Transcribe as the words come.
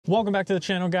Welcome back to the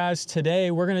channel, guys.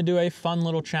 Today we're gonna do a fun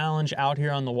little challenge out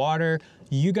here on the water.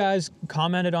 You guys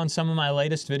commented on some of my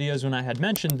latest videos when I had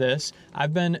mentioned this.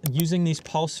 I've been using these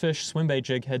pulse fish swim bait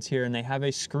jig heads here, and they have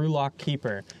a screw lock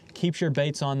keeper. Keeps your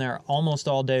baits on there almost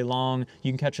all day long.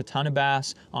 You can catch a ton of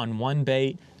bass on one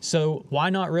bait. So why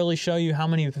not really show you how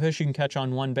many fish you can catch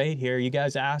on one bait here? You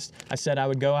guys asked, I said I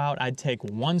would go out, I'd take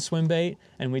one swim bait,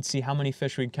 and we'd see how many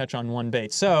fish we'd catch on one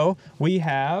bait. So we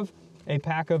have a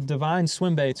pack of Divine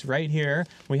swim baits right here.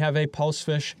 We have a pulse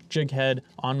fish jig head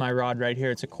on my rod right here.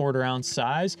 It's a 1/4 ounce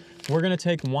size. We're gonna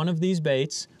take one of these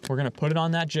baits, we're gonna put it on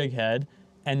that jig head,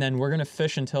 and then we're gonna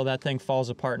fish until that thing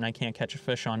falls apart and I can't catch a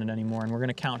fish on it anymore. And we're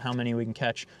gonna count how many we can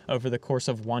catch over the course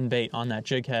of one bait on that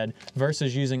jig head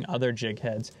versus using other jig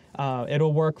heads.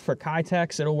 It'll work for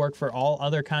Kitex, it'll work for all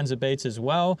other kinds of baits as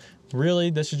well. Really,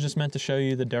 this is just meant to show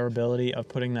you the durability of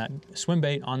putting that swim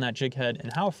bait on that jig head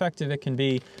and how effective it can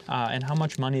be, and how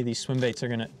much money these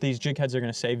these jig heads are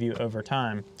gonna save you over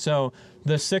time. So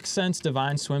the 6th Sense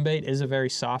Divine swim bait is a very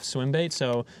soft swim bait,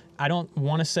 so I don't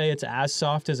want to say it's as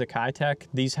soft as a Kitex.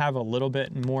 These have a little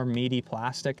bit more meaty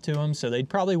plastic to them, so they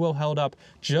probably will hold up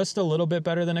just a little bit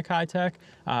better than a Kitex,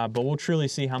 but we'll truly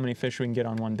see how many fish we can get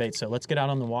on one bait. So let's get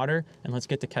out on the water and let's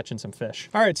get to catching some fish.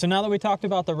 All right, so now that we talked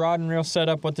about the rod and reel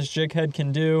setup, what this jig head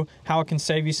can do, how it can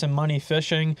save you some money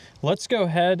fishing, let's go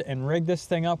ahead and rig this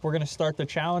thing up. We're gonna start the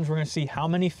challenge. We're gonna see how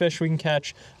many fish we can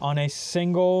catch on a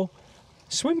single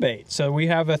swim bait. So we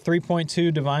have a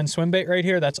 3.2 Divine swim bait right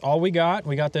here. That's all we got.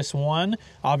 We got this one.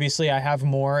 Obviously I have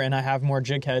more, and I have more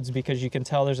jig heads because you can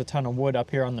tell there's a ton of wood up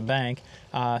here on the bank.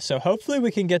 So hopefully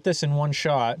we can get this in one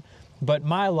shot, but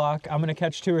my luck, I'm gonna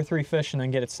catch 2 or 3 fish and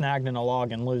then get it snagged in a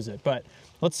log and lose it. But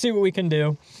let's see what we can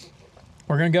do.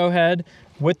 We're gonna go ahead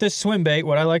with this swim bait.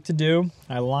 What I like to do,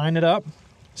 I line it up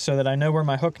so that I know where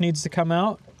my hook needs to come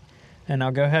out, and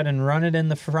I'll go ahead and run it in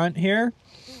the front here.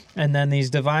 And then these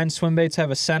Divine swim baits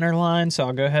have a center line, so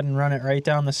I'll go ahead and run it right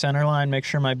down the center line, make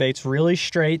sure my bait's really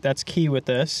straight. That's key with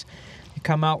this. You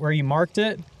come out where you marked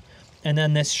it, and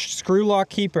then this screw lock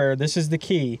keeper, this is the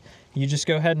key. You just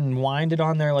go ahead and wind it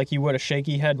on there like you would a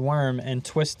shaky head worm and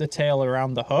twist the tail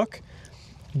around the hook.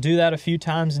 Do that a few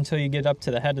times until you get up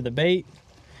to the head of the bait.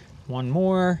 One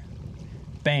more,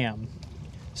 bam.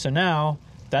 So now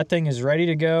that thing is ready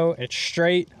to go. It's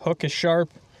straight, hook is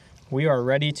sharp. We are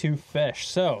ready to fish.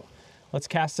 So let's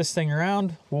cast this thing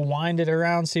around. We'll wind it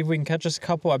around, see if we can catch us a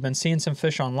couple. I've been seeing some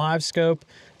fish on live scope.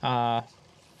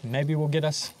 Maybe we'll get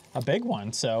us a big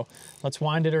one. So let's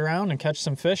wind it around and catch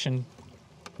some fish and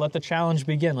let the challenge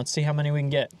begin. Let's see how many we can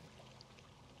get.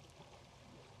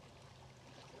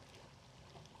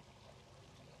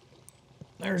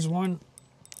 There's one.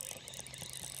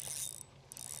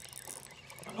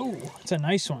 Oh, it's a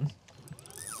nice one.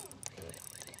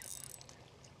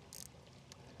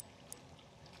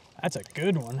 That's a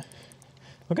good one.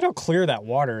 Look at how clear that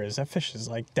water is. That fish is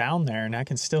like down there and I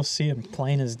can still see him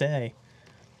plain as day.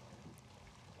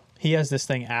 He has this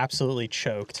thing absolutely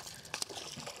choked.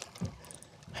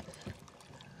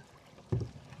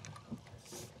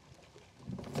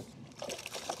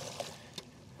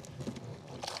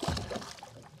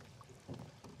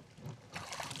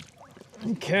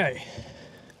 Okay.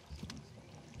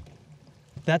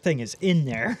 That thing is in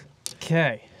there.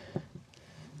 Okay.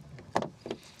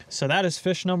 So that is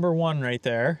fish number 1 right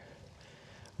there.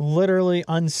 Literally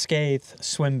unscathed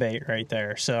swim bait right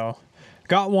there. So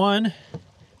got one.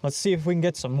 Let's see if we can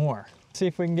get some more. See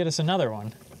if we can get us another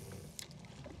one.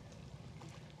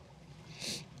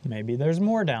 Maybe there's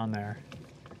more down there.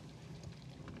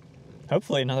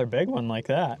 Hopefully another big one like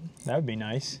that. That would be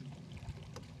nice.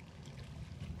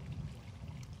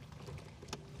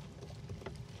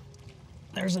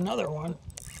 There's another one.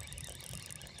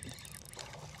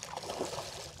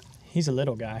 He's a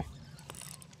little guy.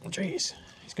 Jeez,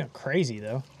 he's going crazy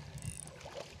though.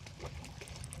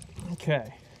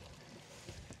 Okay.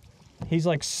 He's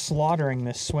like slaughtering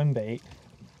this swim bait,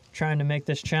 trying to make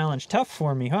this challenge tough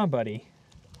for me, huh, buddy?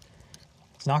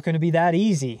 It's not going to be that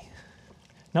easy.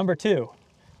 Number 2,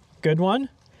 good one.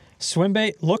 Swim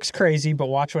bait looks crazy, but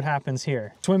watch what happens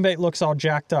here. Swim bait looks all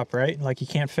jacked up, right? Like you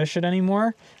can't fish it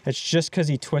anymore. It's just because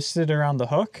he twisted it around the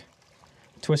hook.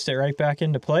 Twist it right back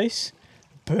into place.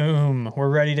 Boom, we're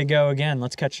ready to go again.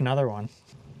 Let's catch another one.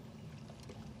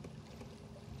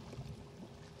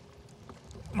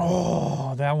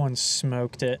 Oh, that one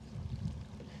smoked it.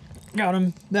 Got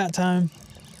him that time.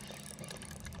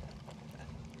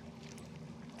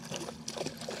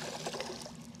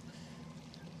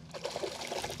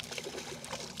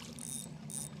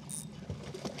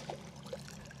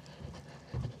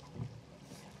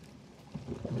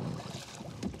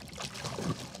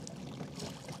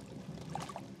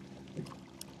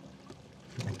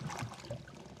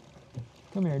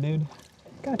 Come here, dude.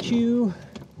 Got you.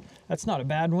 That's not a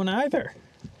bad one either.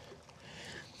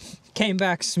 Came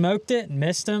back, smoked it,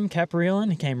 missed him, kept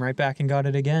reeling. He came right back and got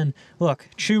it again. Look,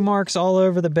 chew marks all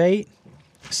over the bait.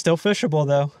 Still fishable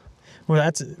though.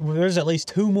 Well, there's at least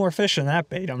 2 more fish in that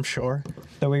bait, I'm sure.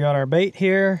 So we got our bait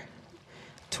here.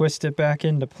 Twist it back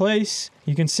into place.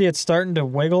 You can see it's starting to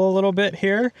wiggle a little bit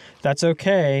here. That's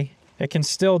okay. It can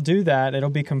still do that. It'll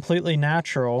be completely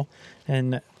natural.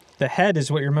 And the head is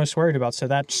what you're most worried about. So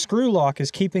that screw lock is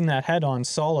keeping that head on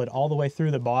solid all the way through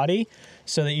the body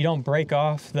so that you don't break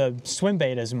off the swim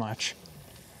bait as much.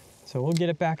 So we'll get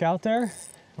it back out there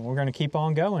and we're gonna keep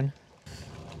on going.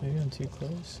 Maybe I'm too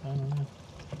close, I don't know.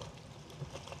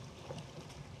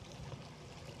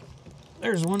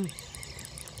 There's one.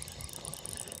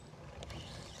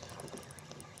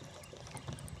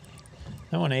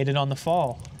 That one ate it on the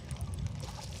fall.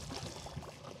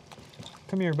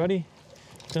 Come here, buddy.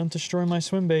 Don't destroy my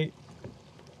swim bait.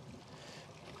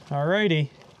 Alrighty,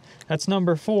 that's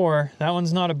number 4. That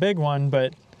one's not a big one,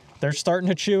 but they're starting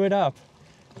to chew it up.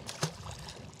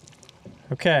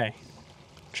 Okay,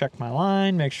 check my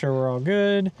line, make sure we're all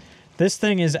good. This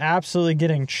thing is absolutely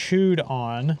getting chewed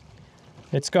on.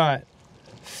 It's got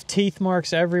teeth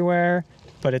marks everywhere,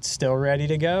 but it's still ready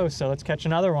to go. So let's catch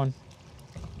another one.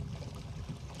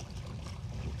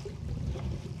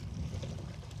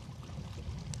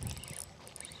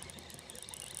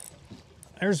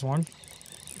 There's one. It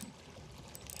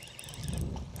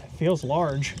feels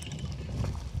large.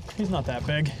 He's not that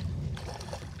big.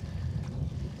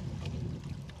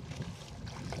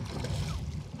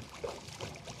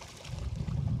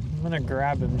 I'm gonna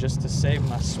grab him just to save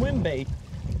my swim bait.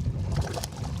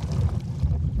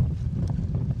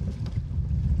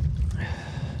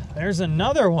 There's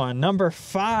another one, number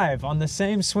 5 on the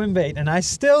same swim bait, and I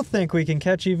still think we can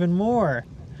catch even more.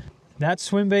 That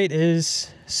swim bait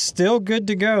is still good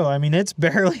to go. I mean, it's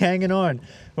barely hanging on,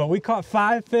 but we caught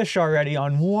 5 fish already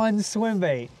on one swim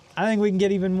bait. I think we can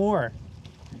get even more.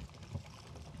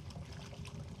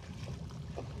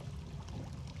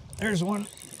 There's one.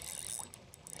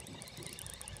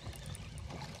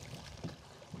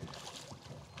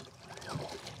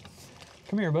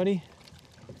 Come here, buddy.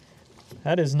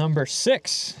 That is number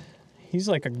 6. He's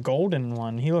like a golden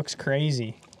one. He looks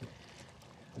crazy.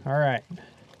 All right.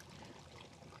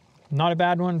 Not a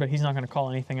bad one, but he's not going to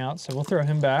call anything out, so we'll throw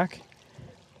him back.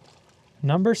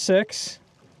 Number 6.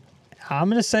 I'm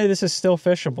going to say this is still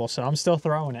fishable, so I'm still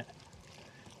throwing it.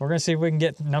 We're going to see if we can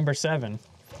get number 7.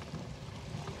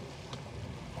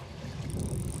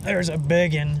 There's a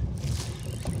big one.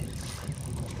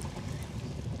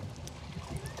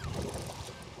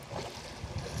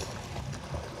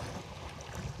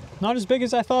 Not as big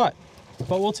as I thought,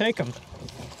 but we'll take him.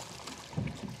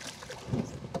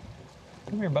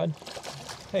 Come here, bud.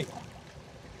 Hey.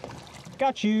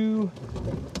 Got you.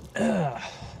 Ugh.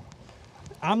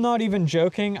 I'm not even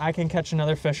joking. I can catch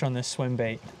another fish on this swim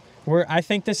bait. I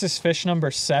think this is fish number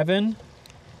 7.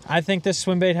 I think this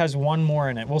swim bait has 1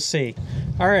 more in it. We'll see.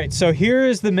 All right, so here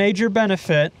is the major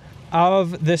benefit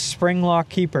of this spring lock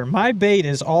keeper. My bait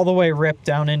is all the way ripped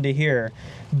down into here,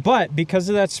 but because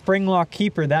of that spring lock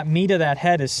keeper, that meat of that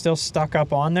head is still stuck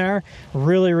up on there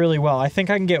really, really well. I think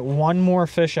I can get 1 more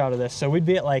fish out of this. So we'd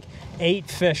be at like 8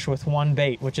 fish with 1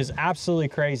 bait, which is absolutely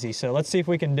crazy. So let's see if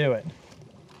we can do it.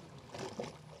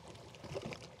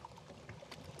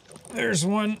 There's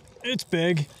one. It's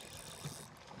big.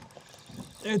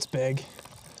 It's big.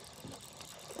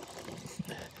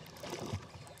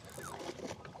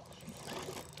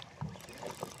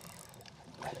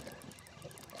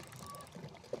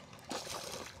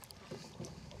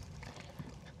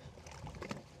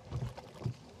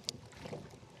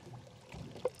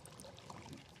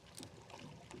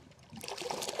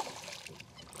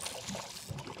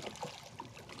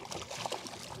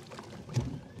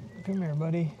 Come here,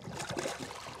 buddy.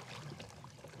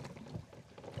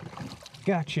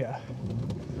 Gotcha.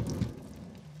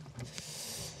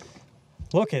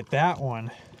 Look at that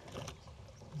one.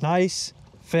 Nice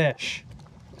fish.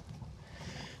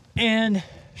 And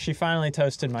she finally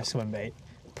toasted my swim bait.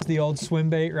 Put the old swim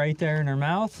bait right there in her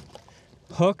mouth.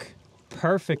 Hook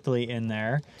perfectly in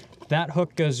there. That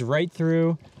hook goes right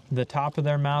through the top of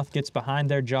their mouth, gets behind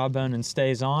their jawbone and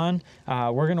stays on.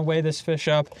 We're gonna weigh this fish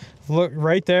up. Look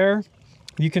right there.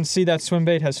 You can see that swim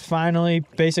bait has finally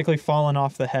basically fallen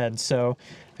off the head. So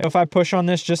if I push on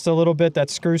this just a little bit, that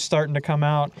screw's starting to come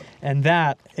out, and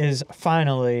that is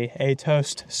finally a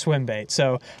toast swim bait.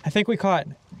 So I think we caught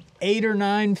 8 or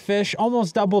 9 fish,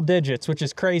 almost double digits, which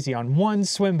is crazy on one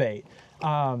swim bait.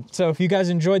 So if you guys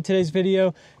enjoyed today's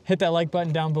video, hit that like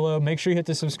button down below. Make sure you hit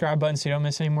the subscribe button so you don't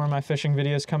miss any more of my fishing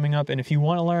videos coming up. And if you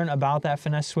want to learn about that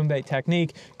finesse swim bait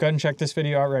technique, go ahead and check this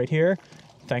video out right here.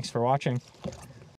 Thanks for watching.